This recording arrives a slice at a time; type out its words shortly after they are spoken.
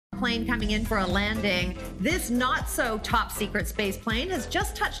plane coming in for a landing. This not-so-top-secret space plane has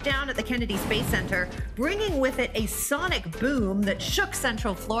just touched down at the Kennedy Space Center, bringing with it a sonic boom that shook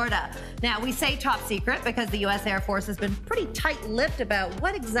Central Florida. Now, we say top secret because the U.S. Air Force has been pretty tight-lipped about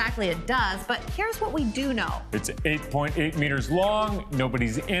what exactly it does, but here's what we do know. It's 8.8 meters long,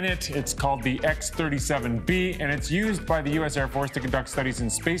 nobody's in it. It's called the X-37B, and it's used by the U.S. Air Force to conduct studies in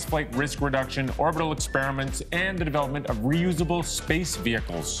spaceflight risk reduction, orbital experiments, and the development of reusable space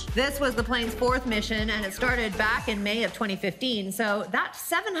vehicles. This was the plane's fourth mission, and it started back in May of 2015, so that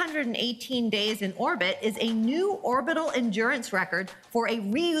 718 days in orbit is a new orbital endurance record for a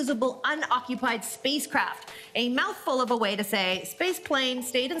reusable unoccupied spacecraft. A mouthful of a way to say space plane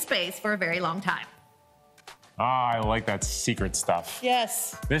stayed in space for a very long time. Ah, I like that secret stuff.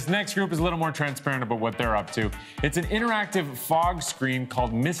 Yes. This next group is a little more transparent about what they're up to. It's an interactive fog screen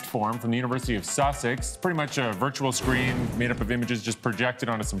called Mistform from the University of Sussex. It's pretty much a virtual screen made up of images just projected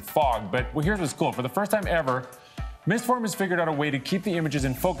onto some fog. But well, here's what's cool. For the first time ever, Mistform has figured out a way to keep the images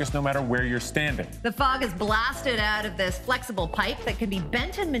in focus no matter where you're standing. The fog is blasted out of this flexible pipe that can be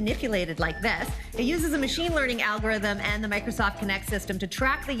bent and manipulated like this. It uses a machine learning algorithm and the Microsoft Kinect system to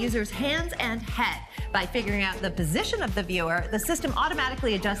track the user's hands and head. By figuring out the position of the viewer, the system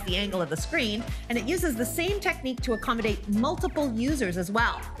automatically adjusts the angle of the screen, and it uses the same technique to accommodate multiple users as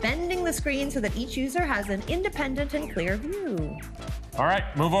well, bending the screen so that each user has an independent and clear view. All right,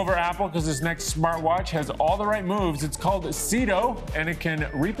 move over, Apple, because this next smartwatch has all the right moves. It's called Cito, and it can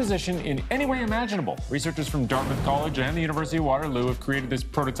reposition in any way imaginable. Researchers from Dartmouth College and the University of Waterloo have created this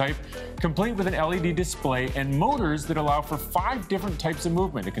prototype, complete with an LED display and motors that allow for 5 different types of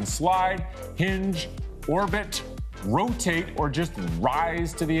movement. It can slide, hinge, orbit, rotate, or just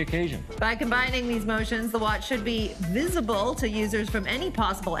rise to the occasion. By combining these motions, the watch should be visible to users from any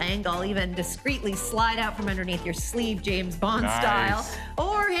possible angle, even discreetly slide out from underneath your sleeve, James Bond style,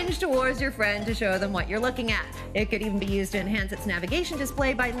 or hinge towards your friend to show them what you're looking at. It could even be used to enhance its navigation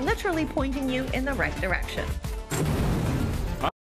display by literally pointing you in the right direction.